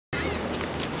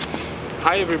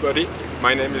Hi everybody,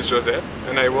 my name is Joseph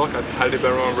and I work at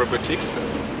Aldebaran Robotics.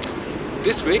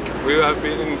 This week we have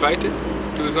been invited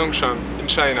to Zhongshan in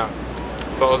China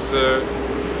for the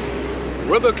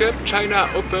robocup China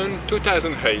Open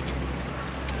 2008.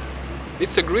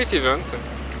 It's a great event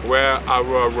where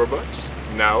our robots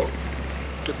now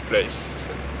took place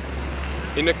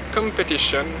in a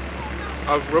competition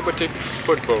of robotic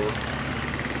football.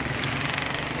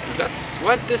 That's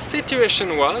what the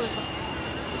situation was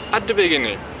at the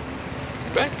beginning,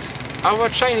 but our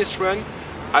Chinese friend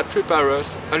had prepared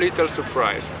us a little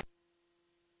surprise.